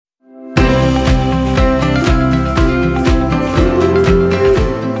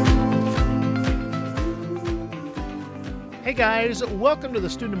guys. Welcome to the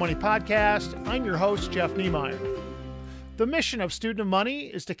Student of Money podcast. I'm your host, Jeff Niemeyer. The mission of Student of Money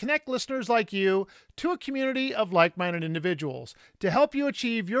is to connect listeners like you to a community of like-minded individuals to help you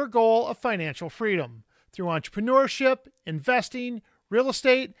achieve your goal of financial freedom through entrepreneurship, investing, real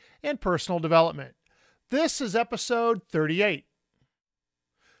estate, and personal development. This is episode 38.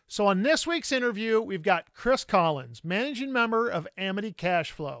 So on this week's interview, we've got Chris Collins, managing member of Amity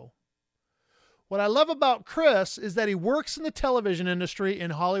Cash Flow. What I love about Chris is that he works in the television industry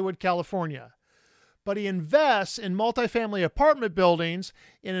in Hollywood, California, but he invests in multifamily apartment buildings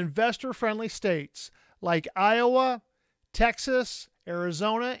in investor-friendly states like Iowa, Texas,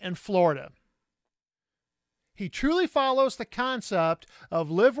 Arizona, and Florida. He truly follows the concept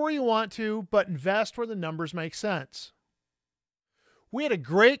of live where you want to, but invest where the numbers make sense. We had a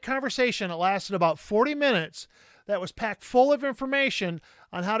great conversation that lasted about 40 minutes that was packed full of information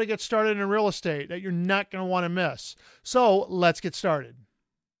on how to get started in real estate that you're not going to want to miss. So let's get started.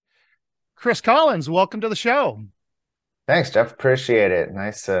 Chris Collins, welcome to the show. Thanks, Jeff. Appreciate it.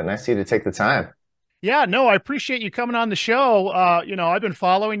 Nice of you to take the time. Yeah, no, I appreciate you coming on the show. I've been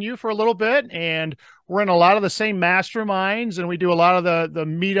following you for a little bit, and we're in a lot of the same masterminds, and we do a lot of the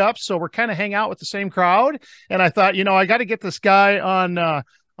meetups, so we're kind of hang out with the same crowd. And I thought, I got to get this guy on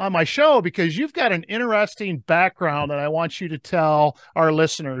my show because you've got an interesting background that I want you to tell our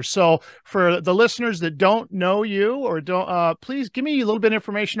listeners. So for the listeners that don't know you or don't, please give me a little bit of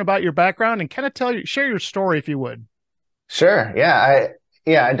information about your background and kind of share your story if you would. Sure.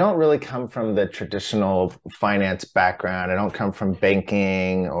 I don't really come from the traditional finance background. I don't come from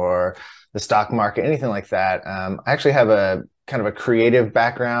banking or the stock market, anything like that. I actually have a kind of a creative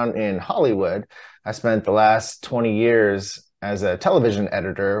background in Hollywood. I spent the last 20 years as a television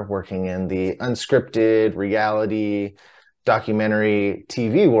editor working in the unscripted reality documentary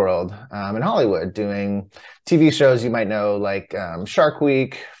TV world in Hollywood, doing TV shows you might know like Shark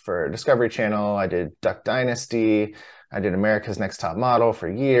Week for Discovery Channel. I did Duck Dynasty. I did America's Next Top Model for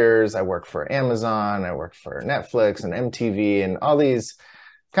years. I worked for Amazon. I worked for Netflix and MTV and all these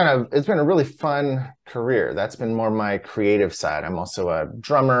it's been a really fun career. That's been more my creative side. I'm also a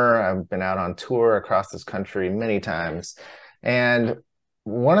drummer. I've been out on tour across this country many times. And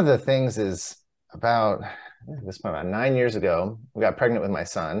one of the things is about 9 years ago, I got pregnant with my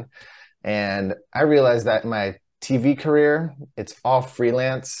son. And I realized that my TV career, it's all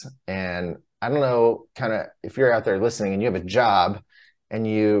freelance. And I don't know, if you're out there listening and you have a job and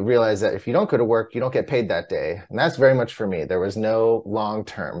you realize that if you don't go to work, you don't get paid that day. And that's very much for me. There was no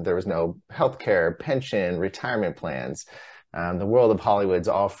long-term, there was no healthcare, pension, retirement plans. The world of Hollywood's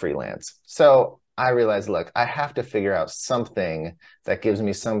all freelance. So I realized, look, I have to figure out something that gives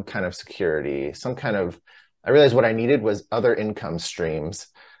me some kind of security, I realized what I needed was other income streams.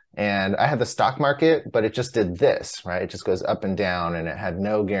 And I had the stock market, but it just did this, right? It just goes up and down and it had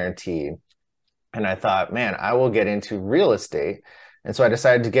no guarantee. And I thought, man, I will get into real estate. And so I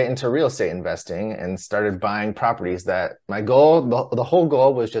decided to get into real estate investing and started buying properties that my goal, the whole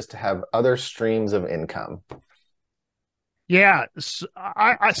goal was just to have other streams of income. Yeah. So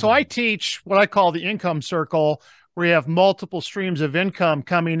I teach what I call the income circle, where you have multiple streams of income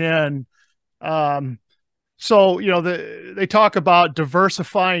coming in. They talk about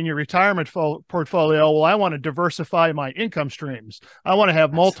diversifying your retirement portfolio. Well, I want to diversify my income streams. I want to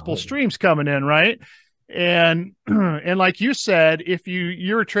have multiple streams coming in, right? And like you said, if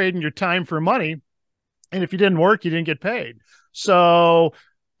you're trading your time for money, and if you didn't work, you didn't get paid. So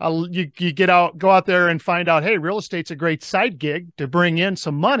you go out there and find out, hey, real estate's a great side gig to bring in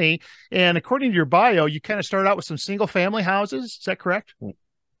some money. And according to your bio, you kind of started out with some single family houses. Is that correct?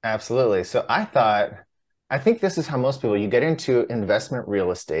 Absolutely. So I think this is how most people, you get into investment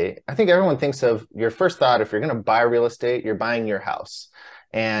real estate. I think everyone thinks of your first thought, if you're going to buy real estate, you're buying your house.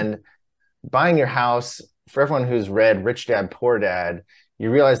 And buying your house, for everyone who's read Rich Dad, Poor Dad, you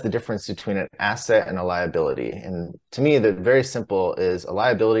realize the difference between an asset and a liability. And to me, the very simple is a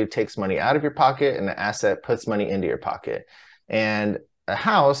liability takes money out of your pocket and an asset puts money into your pocket. And a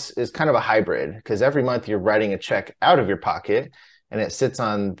house is kind of a hybrid because every month you're writing a check out of your pocket and it sits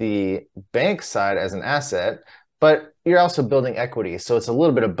on the bank side as an asset, but you're also building equity. So it's a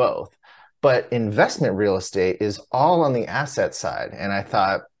little bit of both. But investment real estate is all on the asset side. And I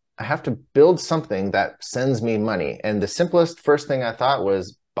thought, I have to build something that sends me money. And the simplest first thing I thought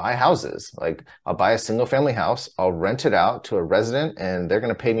was buy houses. Like I'll buy a single family house, I'll rent it out to a resident and they're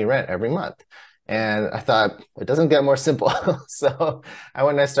going to pay me rent every month. And I thought it doesn't get more simple. So I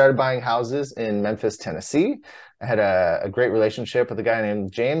went and I started buying houses in Memphis, Tennessee. I had a great relationship with a guy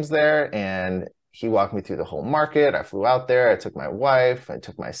named James there. And he walked me through the whole market. I flew out there. I took my wife. I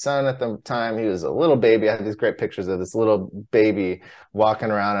took my son at the time. He was a little baby. I had these great pictures of this little baby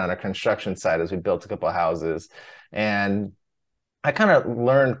walking around on a construction site as we built a couple of houses. And I kind of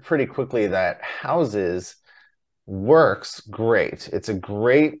learned pretty quickly that houses works great. It's a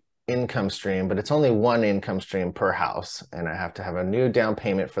great income stream, but it's only one income stream per house. And I have to have a new down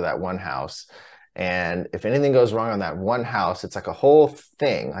payment for that one house. And if anything goes wrong on that one house, it's like a whole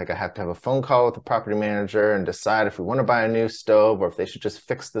thing. Like I have to have a phone call with the property manager and decide if we want to buy a new stove or if they should just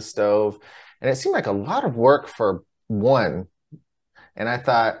fix the stove. And it seemed like a lot of work for one. And I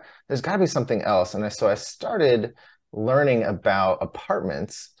thought there's got to be something else. And so I started learning about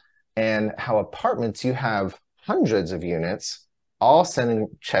apartments and how apartments, you have hundreds of units all sending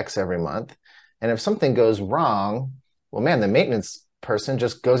checks every month. And if something goes wrong, well, man, the maintenance person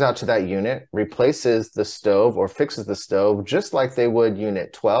just goes out to that unit, replaces the stove or fixes the stove just like they would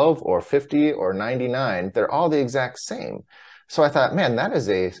unit 12 or 50 or 99. They're all the exact same. So I thought, man, that is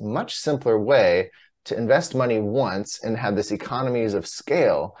a much simpler way to invest money once and have this economies of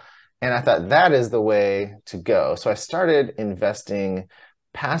scale. And I thought that is the way to go. So I started investing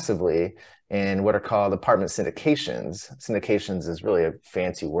passively in what are called apartment syndications. Syndications is really a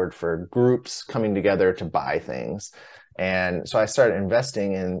fancy word for groups coming together to buy things. And so I started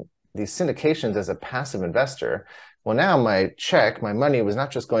investing in these syndications as a passive investor. Well, now my money was not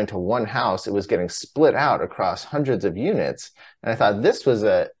just going to one house, it was getting split out across hundreds of units. And I thought this was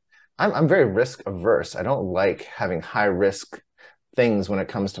I'm very risk averse. I don't like having high risk things when it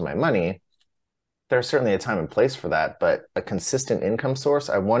comes to my money. There's certainly a time and place for that, but a consistent income source,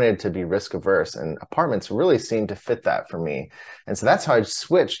 I wanted to be risk averse, and apartments really seemed to fit that for me. And so that's how I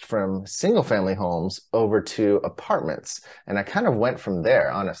switched from single family homes over to apartments. And I kind of went from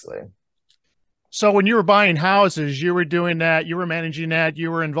there, honestly. So when you were buying houses, you were doing that, you were managing that,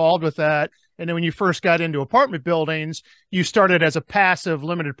 you were involved with that. And then when you first got into apartment buildings, you started as a passive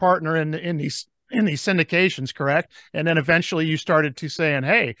limited partner in these syndications, correct? And then eventually you started to saying,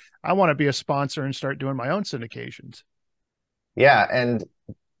 hey, I want to be a sponsor and start doing my own syndications. Yeah. And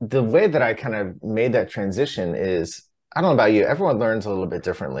the way that I kind of made that transition is, I don't know about you, everyone learns a little bit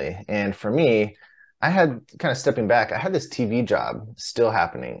differently. And for me, I had kind of stepping back, I had this TV job still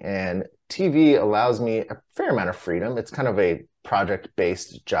happening, and TV allows me a fair amount of freedom. It's kind of a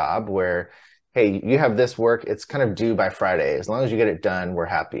project-based job where, hey, you have this work, it's kind of due by Friday. As long as you get it done, we're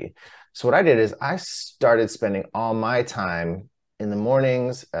happy. So what I did is I started spending all my time in the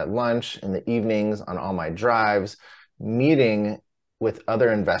mornings, at lunch, in the evenings, on all my drives, meeting with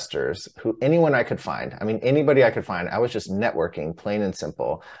other investors, anyone I could find. I mean, anybody I could find. I was just networking, plain and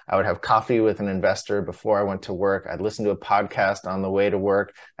simple. I would have coffee with an investor before I went to work. I'd listen to a podcast on the way to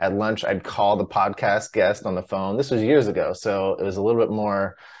work. At lunch, I'd call the podcast guest on the phone. This was years ago, so it was a little bit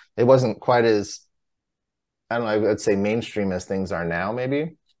more, it wasn't quite as, I don't know, I would say mainstream as things are now,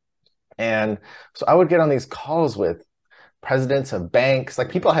 maybe. And so I would get on these calls with presidents of banks, like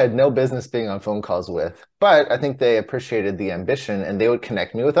people I had no business being on phone calls with, but I think they appreciated the ambition, and they would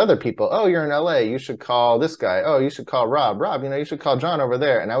connect me with other people. Oh, you're in LA, you should call this guy. Oh, you should call Rob. Rob, you should call John over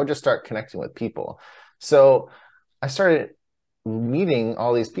there. And I would just start connecting with people. So I started meeting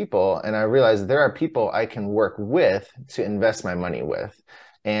all these people, and I realized there are people I can work with to invest my money with.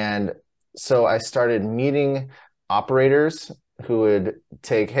 And so I started meeting operators who would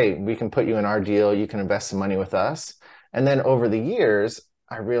take, hey, we can put you in our deal, you can invest some money with us. And then over the years,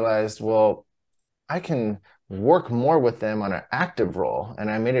 I realized, well, I can work more with them on an active role. And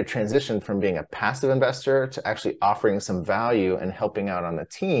I made a transition from being a passive investor to actually offering some value and helping out on the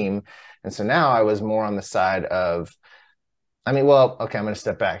team. And so now I was more on the side of, okay, I'm going to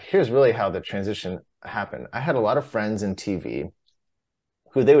step back. Here's really how the transition happened. I had a lot of friends in TV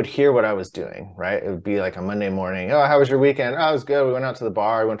who they would hear what I was doing, right? It would be like a Monday morning. Oh, how was your weekend? Oh, it was good. We went out to the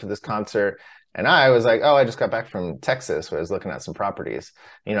bar. We went to this concert. And I was like, oh, I just got back from Texas where I was looking at some properties.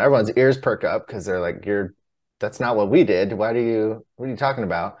 Everyone's ears perk up because they're like, that's not what we did. What are you talking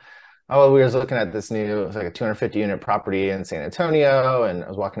about? Oh, we were looking at this it was like a 250 unit property in San Antonio. And I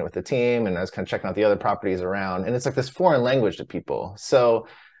was walking it with the team, and I was kind of checking out the other properties around. And it's like this foreign language to people. So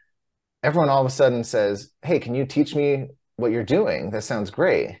everyone all of a sudden says, hey, can you teach me what you're doing? That sounds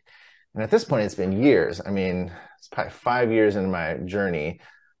great. And at this point, it's been years. It's probably 5 years into my journey.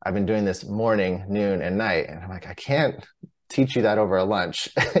 I've been doing this morning, noon, and night. And I'm like, I can't teach you that over a lunch.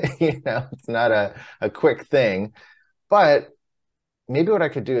 It's not a quick thing. But maybe what I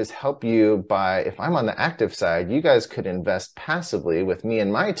could do is help you if I'm on the active side, you guys could invest passively with me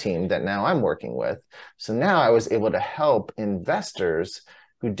and my team that now I'm working with. So now I was able to help investors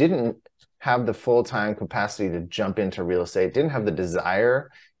who didn't have the full-time capacity to jump into real estate, didn't have the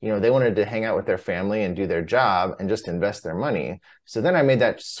desire they wanted to hang out with their family and do their job and just invest their money. So then I made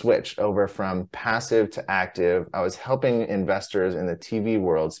that switch over from passive to active. I was helping investors in the TV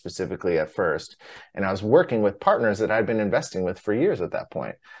world specifically at first, and I was working with partners that I'd been investing with for years at that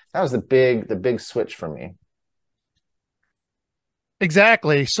point. That was the big switch for me.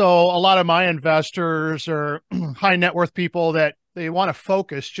 Exactly. So a lot of my investors are high net worth people that they want to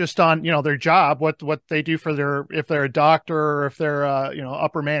focus just on, their job, what they do for their, if they're a doctor or if they're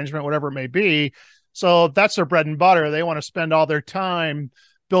upper management, whatever it may be. So that's their bread and butter. They want to spend all their time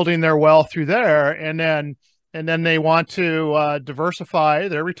building their wealth through there, and then they want to diversify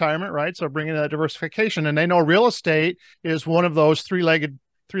their retirement, right? So bring in that diversification, and they know real estate is one of those three-legged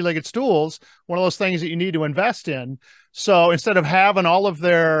stools, one of those things that you need to invest in. So instead of having all of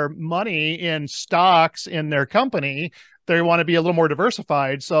their money in stocks in their company, they want to be a little more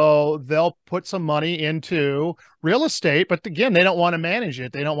diversified. So they'll put some money into real estate, but again, they don't want to manage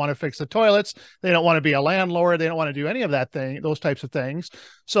it. They don't want to fix the toilets. They don't want to be a landlord. They don't want to do any of those types of things.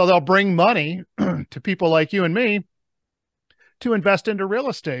 So they'll bring money to people like you and me to invest into real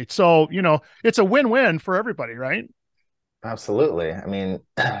estate. So, it's a win-win for everybody, right? Absolutely. I mean,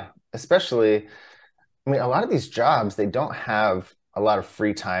 especially, a lot of these jobs, they don't have a lot of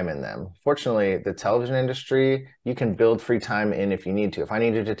free time in them. Fortunately, the television industry, you can build free time in if you need to. If I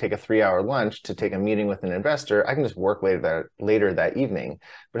needed to take a 3-hour lunch to take a meeting with an investor, I can just work later that evening.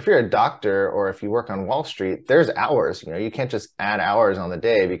 But if you're a doctor or if you work on Wall Street, there's hours. You can't just add hours on the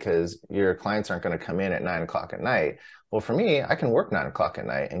day because your clients aren't going to come in at 9 o'clock at night. Well, for me, I can work 9 o'clock at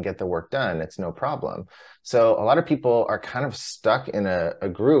night and get the work done. It's no problem. So a lot of people are kind of stuck in a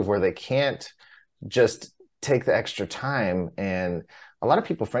groove where they can't just take the extra time. And a lot of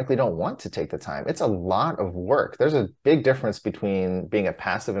people, frankly, don't want to take the time. It's a lot of work. There's a big difference between being a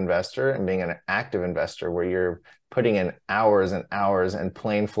passive investor and being an active investor, where you're putting in hours and hours and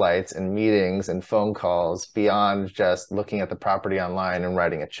plane flights and meetings and phone calls beyond just looking at the property online and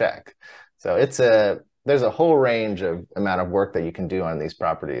writing a check. So there's a whole range of amount of work that you can do on these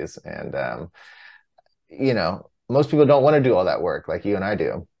properties. And, most people don't want to do all that work like you and I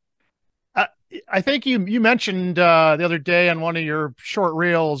do. I think you mentioned the other day on one of your short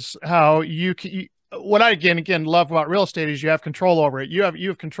reels how what I again love about real estate is you have control over it. You have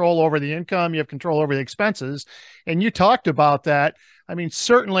control over the income, you have control over the expenses, and you talked about that. I mean,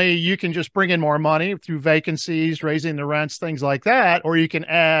 certainly you can just bring in more money through vacancies, raising the rents, things like that, or you can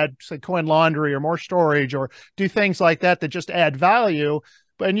add, say, coin laundry or more storage or do things like that just add value.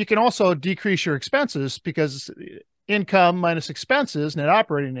 And you can also decrease your expenses because income minus expenses, net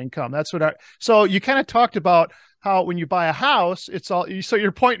operating income. So you kind of talked about how when you buy a house, so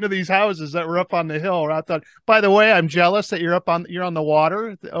you're pointing to these houses that were up on the hill. I thought, by the way, I'm jealous that you're on the water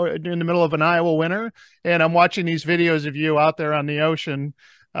in the middle of an Iowa winter. And I'm watching these videos of you out there on the ocean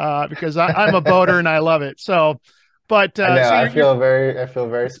because I'm a boater and I love it. So, but I know so I feel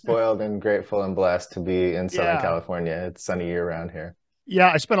very spoiled and grateful and blessed to be in Southern yeah. California. It's sunny year round here.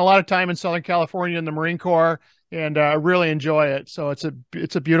 Yeah, I spent a lot of time in Southern California in the Marine Corps, and I really enjoy it. So it's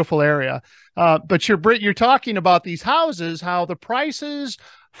a beautiful area. But you're talking about these houses, how the prices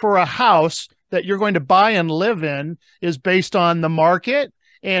for a house that you're going to buy and live in is based on the market,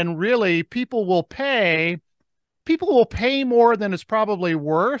 and really people will pay more than it's probably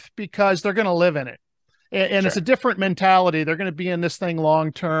worth because they're going to live in it, and it's a different mentality. They're going to be in this thing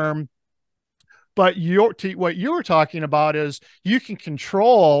long term. But what you were talking about is you can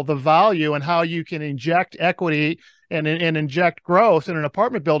control the value and how you can inject equity and inject growth in an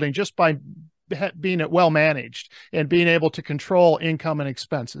apartment building just by being well managed and being able to control income and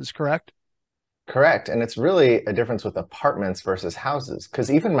expenses, correct? Correct. And it's really a difference with apartments versus houses.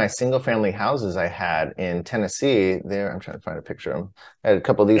 Because even my single family houses I had in Tennessee, I'm trying to find a picture of them. I had a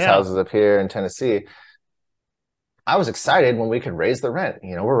couple of these Yeah. houses up here in Tennessee. I was excited when we could raise the rent.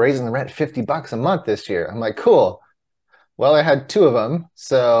 We're raising the rent $50 a month this year. I'm like, cool. Well, I had two of them.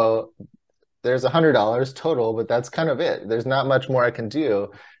 So there's $100 total, but that's kind of it. There's not much more I can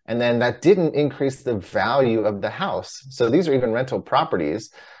do. And then that didn't increase the value of the house. So these are even rental properties.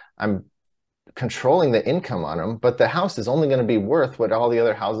 I'm controlling the income on them, but the house is only going to be worth what all the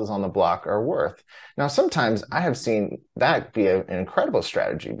other houses on the block are worth. Now, sometimes I have seen that be an incredible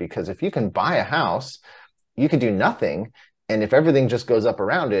strategy, because if you can buy a house, you can do nothing. And if everything just goes up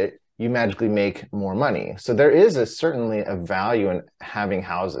around it, you magically make more money. So there is certainly a value in having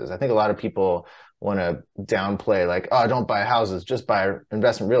houses. I think a lot of people want to downplay, like, oh, don't buy houses, just buy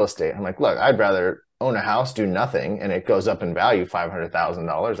investment real estate. I'm like, look, I'd rather own a house, do nothing, and it goes up in value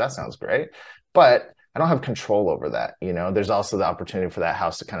 $500,000. That sounds great. But I don't have control over that. There's also the opportunity for that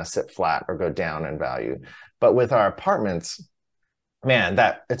house to kind of sit flat or go down in value. But with our apartments, man,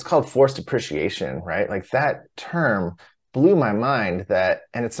 that it's called forced appreciation, right? Like that term blew my mind that,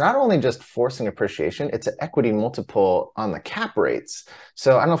 and it's not only just forcing appreciation, it's an equity multiple on the cap rates.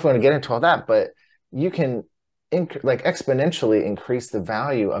 So I don't know if we want to get into all that, but you can like exponentially increase the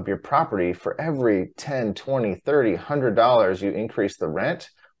value of your property for every 10, 20, 30, $100 you increase the rent,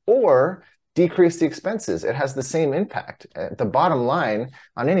 or decrease the expenses. It has the same impact. The bottom line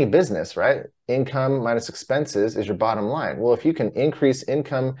on any business, right? Income minus expenses is your bottom line. Well, if you can increase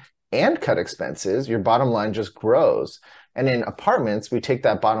income and cut expenses, your bottom line just grows. And in apartments, we take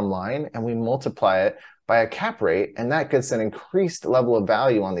that bottom line and we multiply it by a cap rate, and that gets an increased level of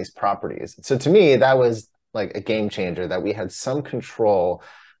value on these properties. So to me, that was like a game changer, that we had some control,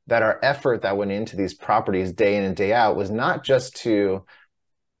 that our effort that went into these properties day in and day out was not just to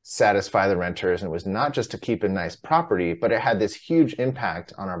satisfy the renters, and it was not just to keep a nice property, but it had this huge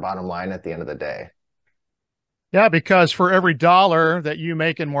impact on our bottom line at the end of the day. Yeah, because for every dollar that you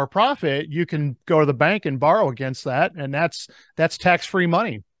make in more profit, you can go to the bank and borrow against that, and that's tax-free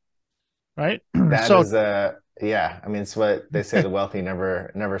money, right? That So is yeah, I mean, it's what they say, the wealthy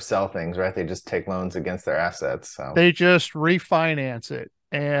never sell things, right? They just take loans against their assets. So they just refinance it.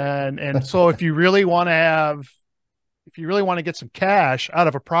 And so if you really want to get some cash out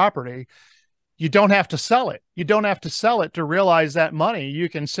of a property, you don't have to sell it. You don't have to sell it to realize that money. You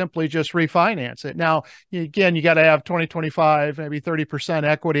can simply just refinance it. Now, again, you got to have 20, 25, maybe 30%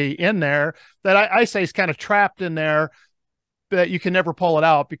 equity in there that I say is kind of trapped in there, that you can never pull it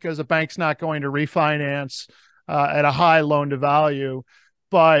out because the bank's not going to refinance at a high loan to value.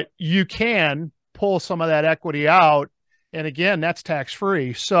 But you can pull some of that equity out. And again, that's tax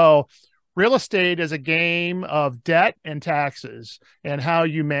free. So real estate is a game of debt and taxes and how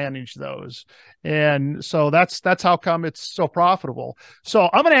you manage those. And so that's how come it's so profitable. So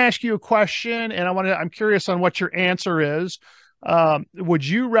I'm going to ask you a question, and I'm curious on what your answer is. Would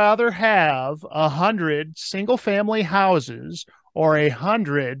you rather have 100 single family houses or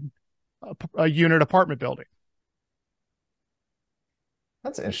 100 unit apartment building?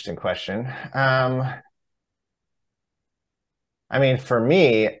 that's an interesting question. I mean, for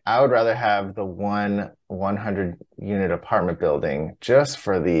me, I would rather have the 100 unit apartment building, just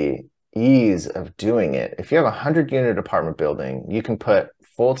for the ease of doing it. If you have a 100 unit apartment building, you can put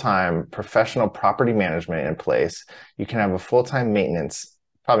full-time professional property management in place. You can have a full-time maintenance,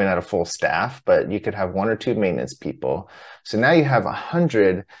 probably not a full staff, but you could have one or two maintenance people. So now you have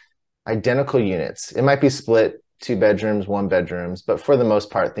 100 identical units. It might be split 2 bedrooms, 1 bedrooms, but for the most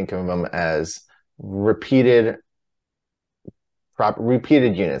part, think of them as repeated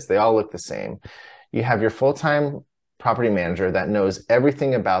units. They all look the same. You have your full-time property manager that knows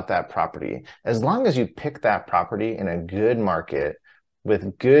everything about that property. As long as you pick that property in a good market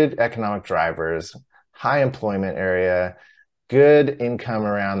with good economic drivers, high employment area, good income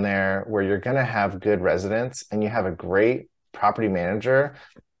around there, where you're going to have good residents, and you have a great property manager,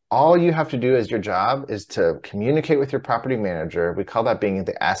 all you have to do as your job is to communicate with your property manager. We call that being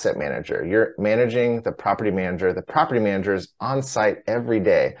the asset manager. You're managing the property manager. The property manager is on site every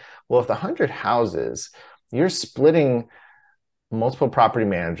day. Well, if the 100 houses, you're splitting multiple property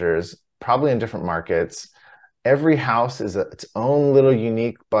managers, probably in different markets. Every house is its own little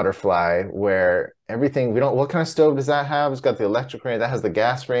unique butterfly, where everything, what kind of stove does that have? It's got the electric range, that has the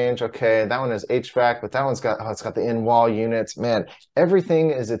gas range. Okay, that one has HVAC, but that one's got, it's got the in-wall units. Man,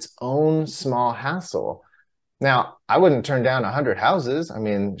 everything is its own small hassle. Now, I wouldn't turn down 100 houses. I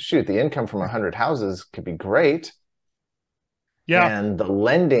mean, shoot, the income from 100 houses could be great. Yeah. And the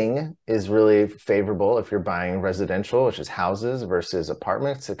lending is really favorable if you're buying residential, which is houses, versus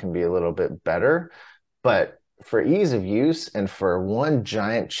apartments. It can be a little bit better. But for ease of use and for one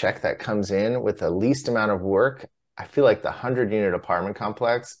giant check that comes in with the least amount of work, I feel like the 100 unit apartment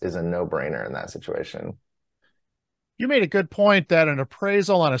complex is a no-brainer in that situation. You made a good point that an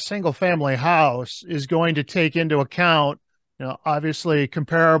appraisal on a single family house is going to take into account, obviously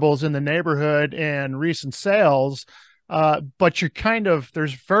comparables in the neighborhood and recent sales. But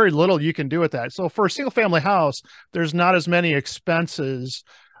there's very little you can do with that. So for a single family house, there's not as many expenses.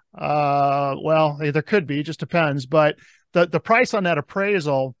 Well, there could be, just depends. But the price on that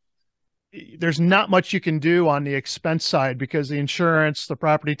appraisal, there's not much you can do on the expense side, because the insurance, the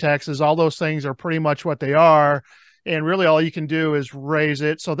property taxes, all those things are pretty much what they are. And really all you can do is raise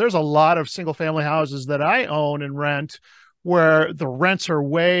it. So there's a lot of single family houses that I own and rent where the rents are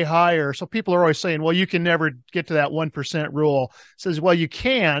way higher. So people are always saying, well, you can never get to that 1% rule. It says, well, you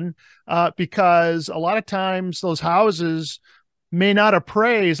can, because a lot of times those houses may not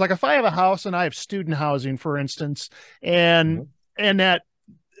appraise. Like if I have a house and I have student housing, for instance, and Mhm. and that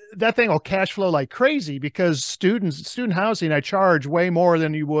that thing will cash flow like crazy because student housing, I charge way more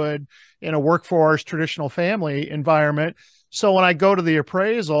than you would in a workforce traditional family environment. So when I go to the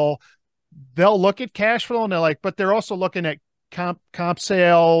appraisal, they'll look at cash flow and they're like, but they're also looking at comp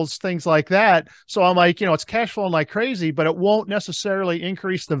sales, things like that. So I'm like, it's cash flowing like crazy, but it won't necessarily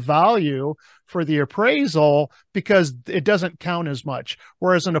increase the value for the appraisal because it doesn't count as much.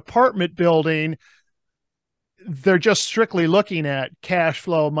 Whereas an apartment building, they're just strictly looking at cash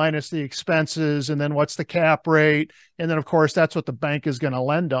flow minus the expenses and then what's the cap rate, and then of course that's what the bank is going to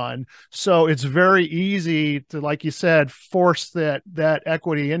lend on. So it's very easy to, like you said, force that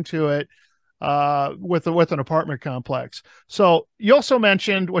equity into it with an apartment complex. So you also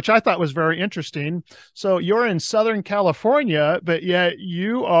mentioned, which I thought was very interesting, so you're in Southern California, but yet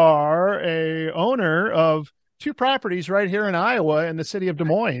you are a owner of two properties right here in Iowa in the city of Des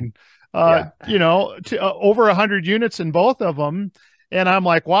Moines. Yeah. Over 100 units in both of them. And I'm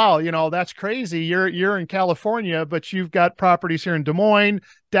like, wow, that's crazy. You're in California, but you've got properties here in Des Moines,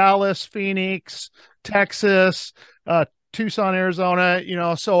 Dallas, Phoenix, Texas, Tucson,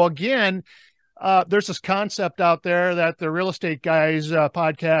 Arizona. So again, there's this concept out there that the Real Estate Guys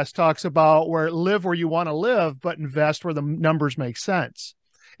podcast talks about, where live where you want to live, but invest where the numbers make sense.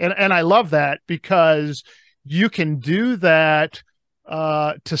 And I love that because you can do that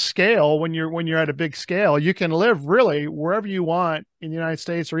to scale. When you're at a big scale, you can live really wherever you want in the United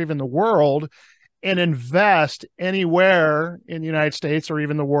States or even the world, and invest anywhere in the United States or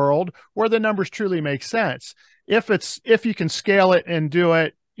even the world where the numbers truly make sense. If you can scale it and do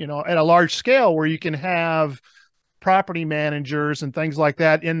it, at a large scale where you can have property managers and things like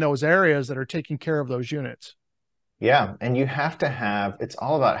that in those areas that are taking care of those units. Yeah, and you have to it's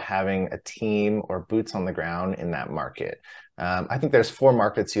all about having a team or boots on the ground in that market. I think there's 4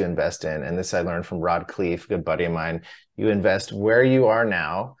 markets you invest in, and this I learned from Rod Cleef, a good buddy of mine. You invest where you are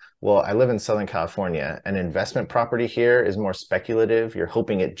now. Well, I live in Southern California. An investment property here is more speculative. You're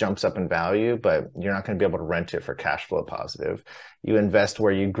hoping it jumps up in value, but you're not going to be able to rent it for cash flow positive. You invest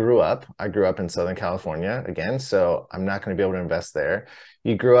where you grew up. I grew up in Southern California again, so I'm not going to be able to invest there.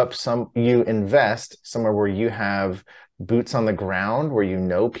 You invest somewhere where you have boots on the ground, where you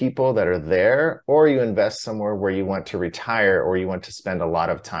know people that are there, or you invest somewhere where you want to retire or you want to spend a lot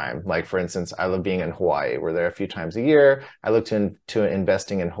of time. Like, for instance, I love being in Hawaii. We're there a few times a year. I look to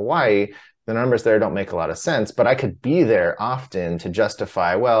investing in Hawaii. The numbers there don't make a lot of sense, but I could be there often to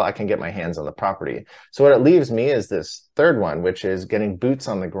justify, well, I can get my hands on the property. So what it leaves me is this third one, which is getting boots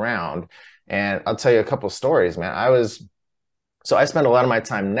on the ground. And I'll tell you a couple stories, man. So I spend a lot of my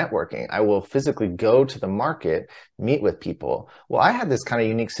time networking. I will physically go to the market, meet with people. Well, I had this kind of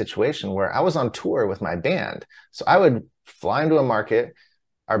unique situation where I was on tour with my band. So I would fly into a market,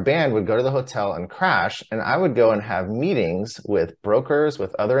 our band would go to the hotel and crash, and I would go and have meetings with brokers,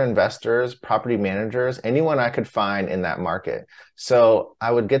 with other investors, property managers, anyone I could find in that market. So I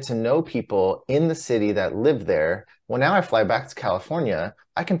would get to know people in the city that lived there. Well, now I fly back to California,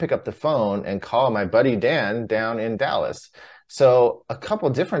 I can pick up the phone and call my buddy Dan down in Dallas. So a couple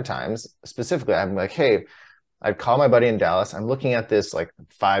different times, specifically, I'm like, hey, I'd call my buddy in Dallas. I'm looking at this like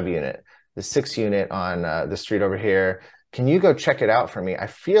 5 unit, the 6 unit on the street over here. Can you go check it out for me? I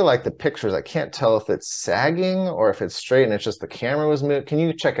feel like the pictures, I can't tell if it's sagging or if it's straight and it's just the camera was moved. Can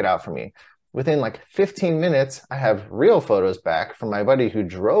you check it out for me? Within like 15 minutes, I have real photos back from my buddy who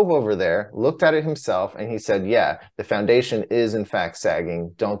drove over there, looked at it himself, and he said, yeah, the foundation is in fact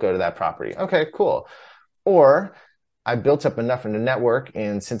sagging. Don't go to that property. Okay, cool. Or I built up enough in a network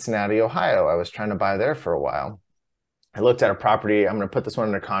in Cincinnati, Ohio. I was trying to buy there for a while. I looked at a property. I'm going to put this one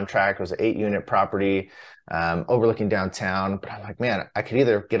under contract. It was an 8-unit property overlooking downtown. But I'm like, man, I could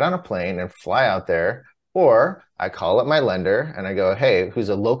either get on a plane and fly out there, or I call up my lender and I go, hey, who's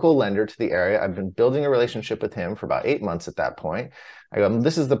a local lender to the area. I've been building a relationship with him for about 8 months at that point. I go,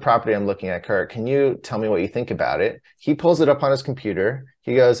 this is the property I'm looking at, Kurt. Can you tell me what you think about it? He pulls it up on his computer.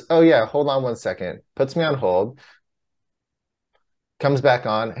 He goes, oh yeah, hold on one second. Puts me on hold. Comes back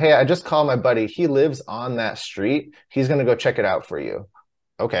on. Hey, I just called my buddy. He lives on that street. He's going to go check it out for you.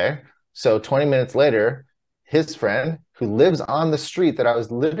 Okay. So 20 minutes later, his friend who lives on the street that I was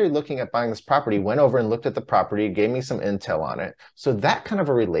literally looking at buying this property went over and looked at the property, gave me some intel on it. So that kind of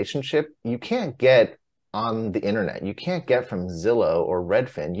a relationship you can't get on the internet. You can't get from Zillow or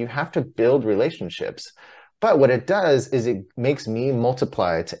Redfin. You have to build relationships. But what it does is it makes me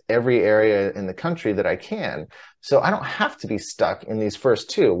multiply to every area in the country that I can. So I don't have to be stuck in these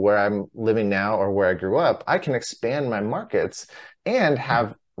first 2 where I'm living now or where I grew up. I can expand my markets and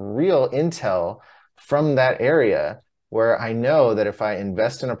have real intel from that area where I know that if I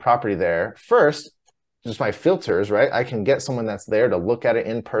invest in a property there, first, just my filters, right? I can get someone that's there to look at it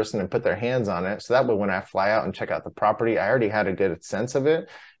in person and put their hands on it. So that way, when I fly out and check out the property, I already had a good sense of it.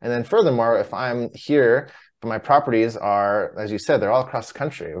 And then furthermore, if I'm here, but my properties are, as you said, they're all across the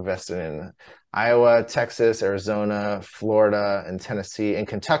country, invested in Iowa, Texas, Arizona, Florida, and Tennessee, and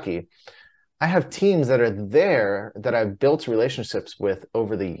Kentucky. I have teams that are there that I've built relationships with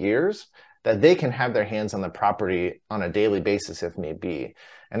over the years that they can have their hands on the property on a daily basis if need be.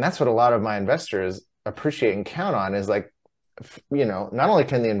 And that's what a lot of my investors appreciate and count on is like, not only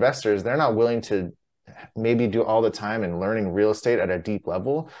can the investors, they're not willing to maybe do all the time in learning real estate at a deep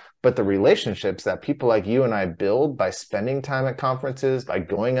level, but the relationships that people like you and I build by spending time at conferences, by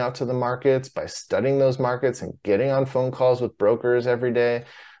going out to the markets, by studying those markets and getting on phone calls with brokers every day,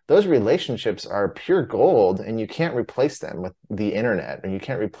 those relationships are pure gold, and you can't replace them with the internet, and you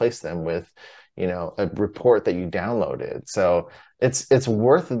can't replace them with, a report that you downloaded. So it's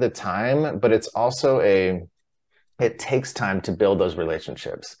worth the time, but it's also it takes time to build those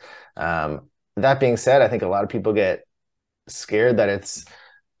relationships. That being said, I think a lot of people get scared that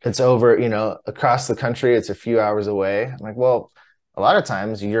it's over, across the country, it's a few hours away. I'm like, well, a lot of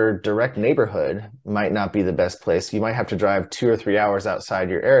times your direct neighborhood might not be the best place. You might have to drive 2 or 3 hours outside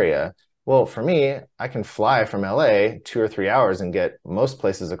your area. Well, for me, I can fly from LA 2 or 3 hours and get most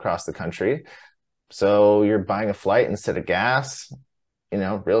places across the country. So you're buying a flight instead of gas.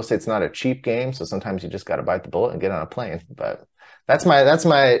 Real estate's not a cheap game. So sometimes you just got to bite the bullet and get on a plane. But that's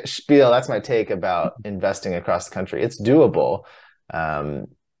my spiel. That's my take about investing across the country. It's doable. I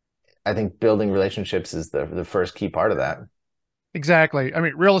think building relationships is the first key part of that. Exactly. I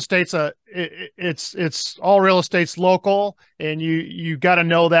mean, real estate's it's all real estate's local, and you got to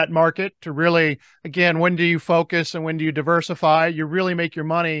know that market to really, again, when do you focus and when do you diversify? You really make your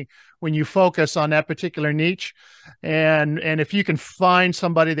money when you focus on that particular niche. And if you can find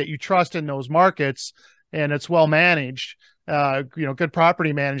somebody that you trust in those markets and it's well managed, good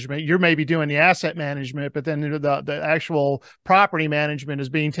property management, you're maybe doing the asset management, but then the actual property management is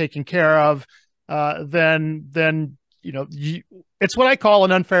being taken care of, then it's what I call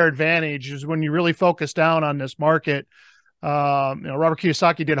an unfair advantage, is when you really focus down on this market. Robert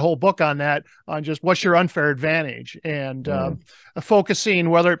Kiyosaki did a whole book on that, on just what's your unfair advantage, and focusing,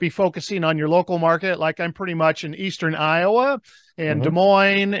 whether it be focusing on your local market, like I'm pretty much in Eastern Iowa and Des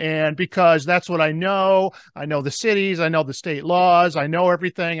Moines, and because that's what I know the cities, I know the state laws, I know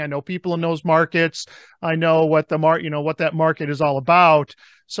everything, I know people in those markets, I know what what that market is all about.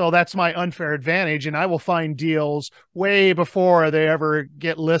 So that's my unfair advantage, and I will find deals way before they ever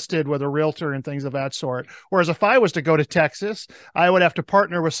get listed with a realtor and things of that sort. Whereas if I was to go to Texas, I would have to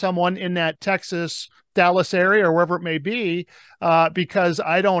partner with someone in that Texas, Dallas area, or wherever it may be, because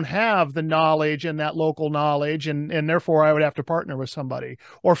I don't have the knowledge and that local knowledge, and therefore I would have to partner with somebody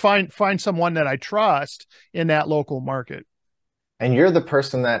or find someone that I trust in that local market. And you're the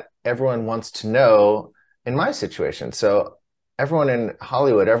person that everyone wants to know in my situation. So everyone in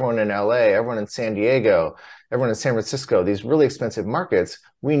Hollywood, everyone in LA, everyone in San Diego, everyone in San Francisco, these really expensive markets,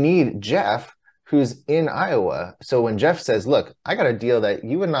 we need Jeff, who's in Iowa. So when Jeff says, look, I got a deal that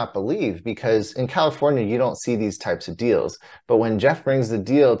you would not believe, because in California, you don't see these types of deals. But when Jeff brings the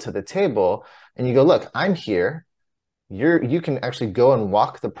deal to the table and you go, look, I'm here, you can actually go and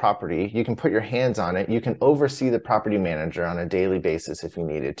walk the property. You can put your hands on it. You can oversee the property manager on a daily basis if you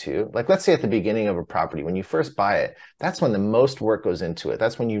needed to. Like, let's say at the beginning of a property, when you first buy it, that's when the most work goes into it.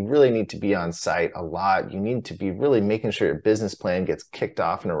 That's when you really need to be on site a lot. You need to be really making sure your business plan gets kicked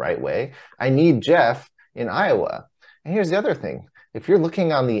off in the right way. I need Jeff in Iowa. And here's the other thing. If you're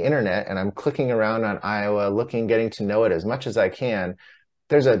looking on the internet, and I'm clicking around on Iowa, getting to know it as much as I can,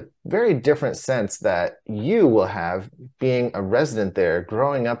 there's a very different sense that you will have being a resident there,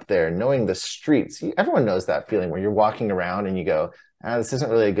 growing up there, knowing the streets. Everyone knows that feeling where you're walking around and you go, this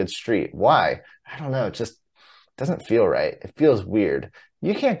isn't really a good street. Why? I don't know. It just doesn't feel right. It feels weird.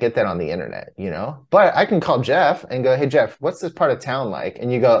 You can't get that on the internet, But I can call Jeff and go, hey, Jeff, what's this part of town like?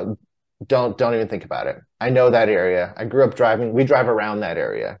 And you go, don't even think about it. I know that area. I grew up driving. We drive around that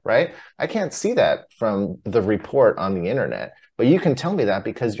area, right? I can't see that from the report on the internet, but you can tell me that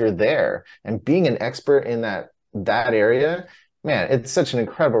because you're there. And being an expert in that area, man, it's such an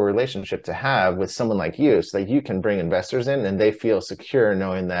incredible relationship to have with someone like you, so that you can bring investors in and they feel secure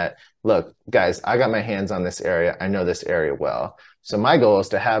knowing that, look, guys, I got my hands on this area. I know this area well. So my goal is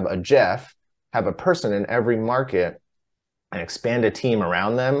to have a Jeff, have a person in every market, and expand a team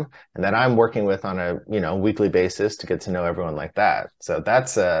around them, and that I'm working with on a weekly basis to get to know everyone like that. So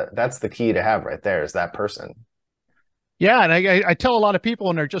that's the key to have right there, is that person. Yeah, and I tell a lot of people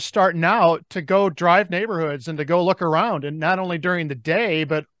when they're just starting out to go drive neighborhoods and to go look around, and not only during the day,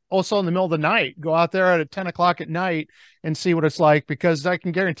 but also in the middle of the night. Go out there at 10 o'clock at night and see what it's like, because I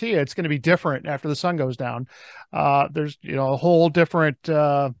can guarantee you it's going to be different after the sun goes down. There's, a whole different,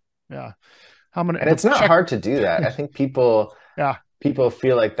 yeah. How many, And it's not check. hard to do that. I think Yeah. people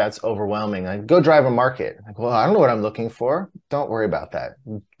feel like that's overwhelming. Like, go drive a market. Like, well, I don't know what I'm looking for. Don't worry about that.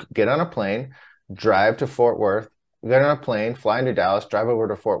 Get on a plane, drive to Fort Worth, get on a plane, fly into Dallas, drive over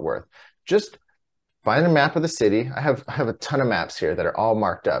to Fort Worth. Just find a map of the city. I have a ton of maps here that are all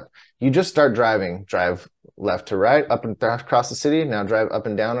marked up. You just start driving, drive left to right, up and across the city. Now drive up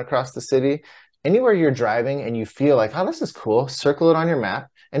and down across the city. Anywhere you're driving and you feel like, oh, this is cool, circle it on your map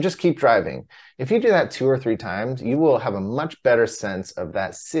and just keep driving. If you do that 2 or 3 times, you will have a much better sense of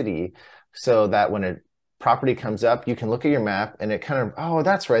that city, so that when a property comes up, you can look at your map and it kind of, oh,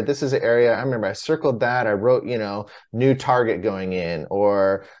 that's right, this is an area. I remember I circled that. I wrote, new Target going in,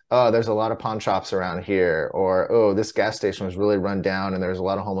 or, oh, there's a lot of pawn shops around here, or, oh, this gas station was really run down and there's a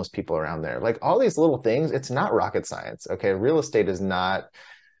lot of homeless people around there. Like, all these little things, it's not rocket science. Okay. Real estate is not,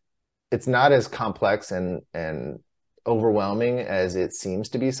 it's not as complex and overwhelming as it seems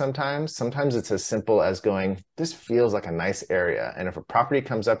to be sometimes. Sometimes it's as simple as going, this feels like a nice area, and if a property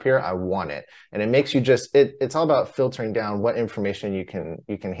comes up here, I want it. And it makes you just, it's all about filtering down what information you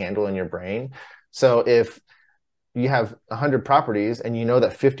can handle in your brain. So if you have 100 properties and you know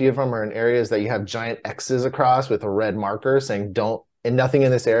that 50 of them are in areas that you have giant X's across with a red marker saying don't, and nothing in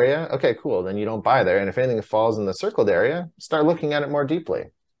this area, okay, cool, then you don't buy there. And if anything falls in the circled area, start looking at it more deeply.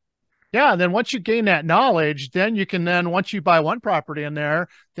 Yeah. And then once you gain that knowledge, then you can, once you buy one property in there,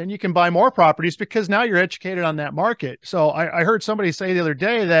 then you can buy more properties, because now you're educated on that market. So I heard somebody say the other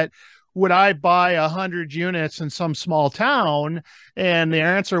day that, would I buy 100 units in some small town? And the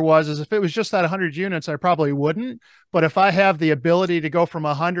answer was, is if it was just that 100 units, I probably wouldn't. But if I have the ability to go from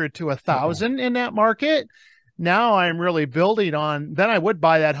 100 to 1,000 in that market, now I'm really building on, then I would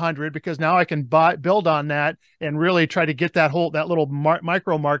buy that 100, because now I can build on that and really try to get that little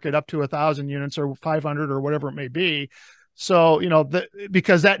micro market up to 1,000 units or 500 or whatever it may be. So,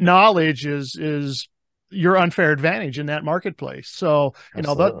 because that knowledge is your unfair advantage in that marketplace. So,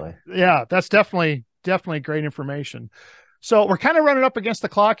 Absolutely. that's definitely great information. So we're kind of running up against the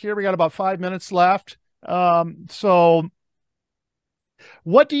clock here. We got about 5 minutes left. So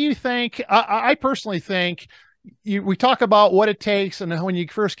what do you think? I personally think we talk about what it takes and when you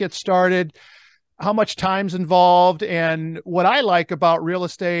first get started, how much time's involved. And what I like about real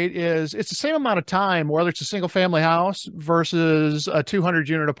estate is it's the same amount of time, whether it's a single family house versus a 200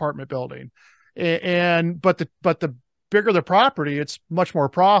 unit apartment building. But the bigger the property, it's much more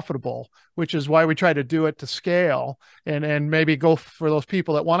profitable, which is why we try to do it to scale and maybe go for those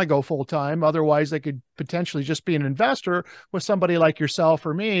people that want to go full time. Otherwise, they could potentially just be an investor with somebody like yourself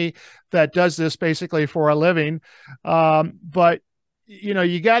or me that does this basically for a living. But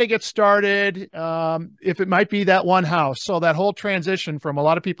you got to get started. If it might be that one house, so that whole transition from a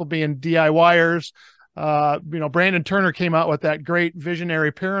lot of people being DIYers. Brandon Turner came out with that great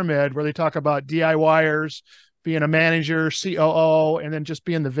visionary pyramid where they talk about DIYers being a manager, COO, and then just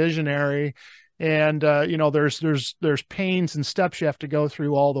being the visionary. And, there's pains and steps you have to go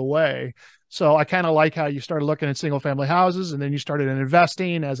through all the way. So I kind of like how you started looking at single family houses, and then you started in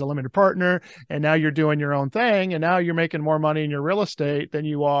investing as a limited partner, and now you're doing your own thing. And now you're making more money in your real estate than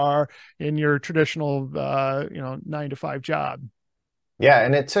you are in your traditional, 9-to-5 job. Yeah,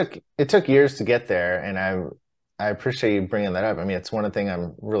 and it took years to get there, and I appreciate you bringing that up. I mean, it's one of the things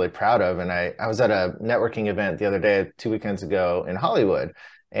I'm really proud of. And I was at a networking event the other day, 2 weekends ago in Hollywood,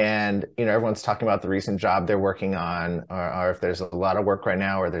 and everyone's talking about the recent job they're working on, or if there's a lot of work right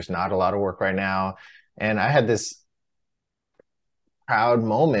now, or there's not a lot of work right now. And I had this proud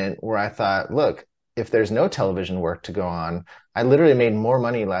moment where I thought, look, if there's no television work to go on, I literally made more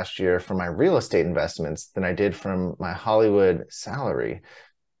money last year from my real estate investments than I did from my Hollywood salary.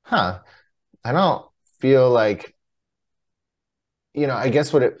 I don't feel like, I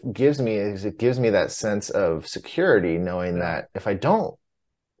guess what it gives me is it gives me that sense of security, knowing that if I don't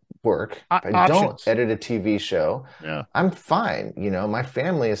work, if I don't edit a TV show, I'm fine. My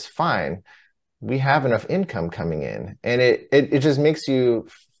family is fine. We have enough income coming in, and it just makes you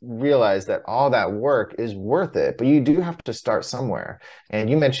realize that all that work is worth it, but you do have to start somewhere. And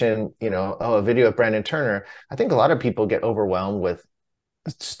you mentioned, a video of Brandon Turner. I think a lot of people get overwhelmed with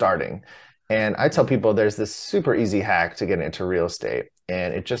starting. And I tell people there's this super easy hack to get into real estate.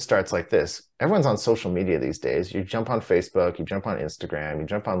 And it just starts like this. Everyone's on social media these days. You jump on Facebook, you jump on Instagram, you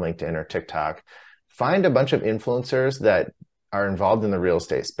jump on LinkedIn or TikTok. Find a bunch of influencers that are involved in the real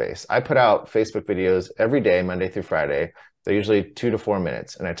estate space. I put out Facebook videos every day, Monday through Friday. They're usually 2 to 4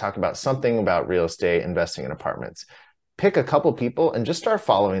 minutes. And I talk about something about real estate, investing in apartments. pick a couple people and just start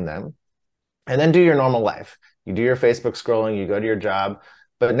following them, and then do your normal life. You do your Facebook scrolling, you go to your job.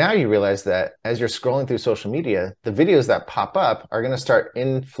 But now you realize that as you're scrolling through social media, the videos that pop up are going to start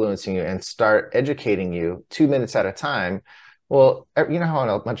influencing you and start educating you 2 minutes at a time. Well, you know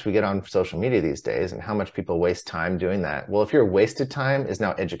how much we get on social media these days and how much people waste time doing that. Well, if your wasted time is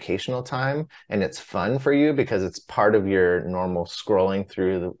now educational time and it's fun for you because it's part of your normal scrolling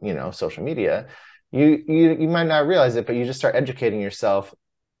through the, social media, you might not realize it, but you just start educating yourself,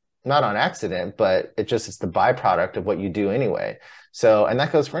 not on accident, but it's the byproduct of what you do anyway. So, and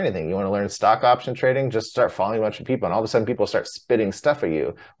that goes for anything. You want to learn stock option trading, just start following a bunch of people, and all of a sudden people start spitting stuff at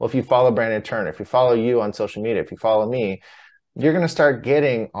you. Well, if you follow Brandon Turner, if you follow you on social media, if you follow me, you're going to start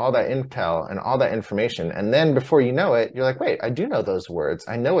getting all that intel and all that information. And then before you know it, you're like, wait, I do know those words.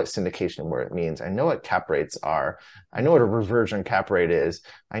 I know what syndication word means. I know what cap rates are. I know what a reversion cap rate is.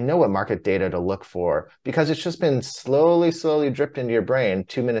 I know what market data to look for, because it's just been slowly dripped into your brain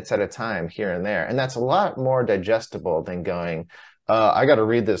 2 minutes at a time here and there. And that's a lot more digestible than going, I got to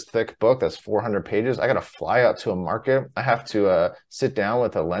read this thick book that's 400 pages. I got to fly out to a market. I have to sit down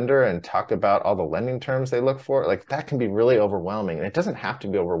with a lender and talk about all the lending terms they look for. Like, that can be really overwhelming. And it doesn't have to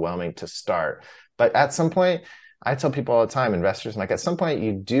be overwhelming to start. But at some point, I tell people all the time, investors, like, at some point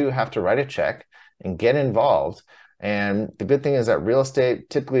you do have to write a check and get involved. And the good thing is that real estate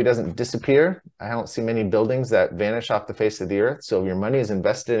typically doesn't disappear. I don't see many buildings that vanish off the face of the earth. So if your money is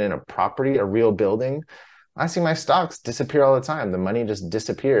invested in a property, a real building, I see my stocks disappear all the time. The money just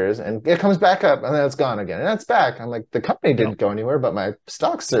disappears and it comes back up and then it's gone again. And it's back. I'm like, the company didn't go anywhere, but my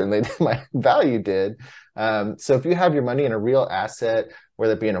stocks certainly did. My value did. So if you have your money in a real asset,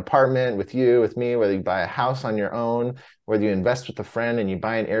 whether it be an apartment with you, with me, whether you buy a house on your own, whether you invest with a friend and you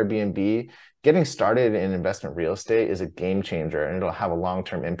buy an Airbnb, getting started in investment real estate is a game changer, and it'll have a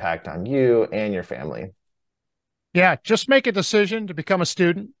long-term impact on you and your family. Yeah, just make a decision to become a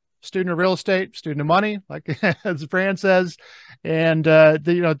student of real estate, student of money, like as the brand says. And,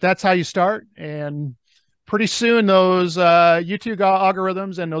 that's how you start. And pretty soon those YouTube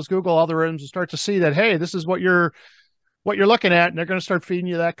algorithms and those Google algorithms will start to see that, hey, this is what you're looking at. And they're going to start feeding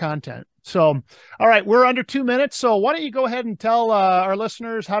you that content. So, all right, we're under 2 minutes. So why don't you go ahead and tell our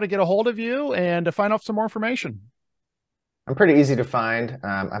listeners how to get a hold of you and to find out some more information? I'm pretty easy to find.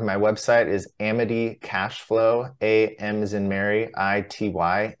 My website is Amity Cashflow, A-M as in Mary,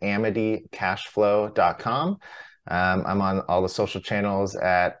 I-T-Y, AmityCashflow.com. I'm on all the social channels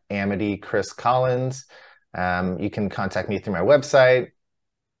at Amity Chris Collins. You can contact me through my website.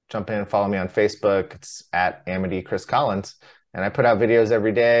 Jump in and follow me on Facebook. It's at Amity Chris Collins. And I put out videos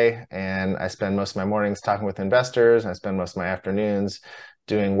every day, and I spend most of my mornings talking with investors. And I spend most of my afternoons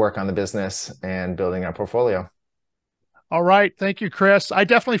doing work on the business and building our portfolio. All right. Thank you, Chris. I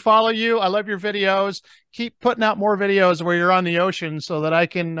definitely follow you. I love your videos. Keep putting out more videos where you're on the ocean so that I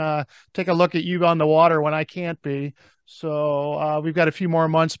can take a look at you on the water when I can't be. So we've got a few more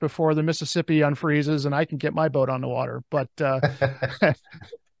months before the Mississippi unfreezes and I can get my boat on the water. But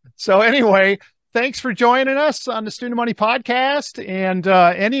so anyway, thanks for joining us on the Student Money Podcast. And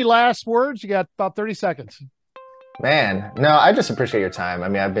any last words? You got about 30 seconds. Man, no, I just appreciate your time. I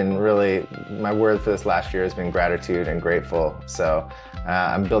mean, I've been my word for this last year has been gratitude and grateful. So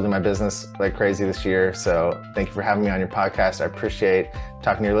I'm building my business like crazy this year. So thank you for having me on your podcast. I appreciate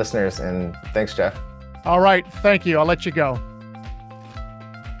talking to your listeners, and thanks, Jeff. All right. Thank you. I'll let you go.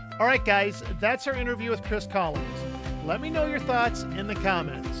 All right, guys, that's our interview with Chris Collins. Let me know your thoughts in the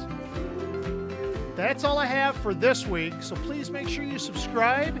comments. That's all I have for this week. So please make sure you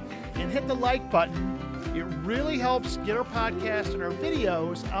subscribe and hit the like button. It really helps get our podcast and our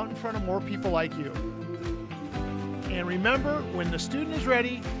videos out in front of more people like you. And remember, when the student is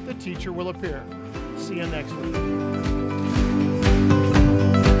ready, the teacher will appear. See you next week.